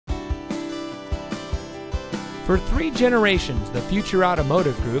For 3 generations, the Future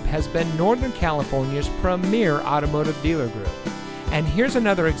Automotive Group has been Northern California's premier automotive dealer group. And here's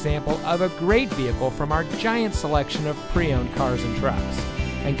another example of a great vehicle from our giant selection of pre-owned cars and trucks.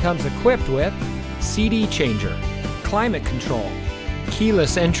 And comes equipped with CD changer, climate control,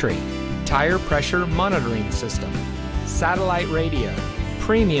 keyless entry, tire pressure monitoring system, satellite radio,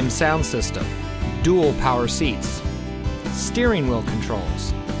 premium sound system, dual power seats, steering wheel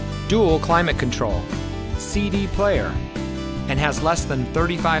controls, dual climate control, CD player, and has less than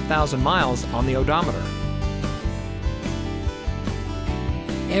 35,000 miles on the odometer.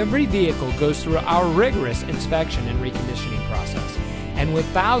 Every vehicle goes through our rigorous inspection and reconditioning process. And with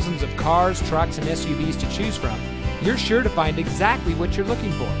thousands of cars, trucks, and SUVs to choose from, you're sure to find exactly what you're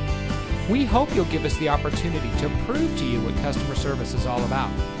looking for. We hope you'll give us the opportunity to prove to you what customer service is all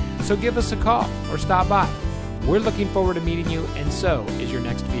about. So give us a call or stop by. We're looking forward to meeting you, and so is your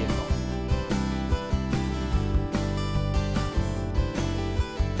next vehicle.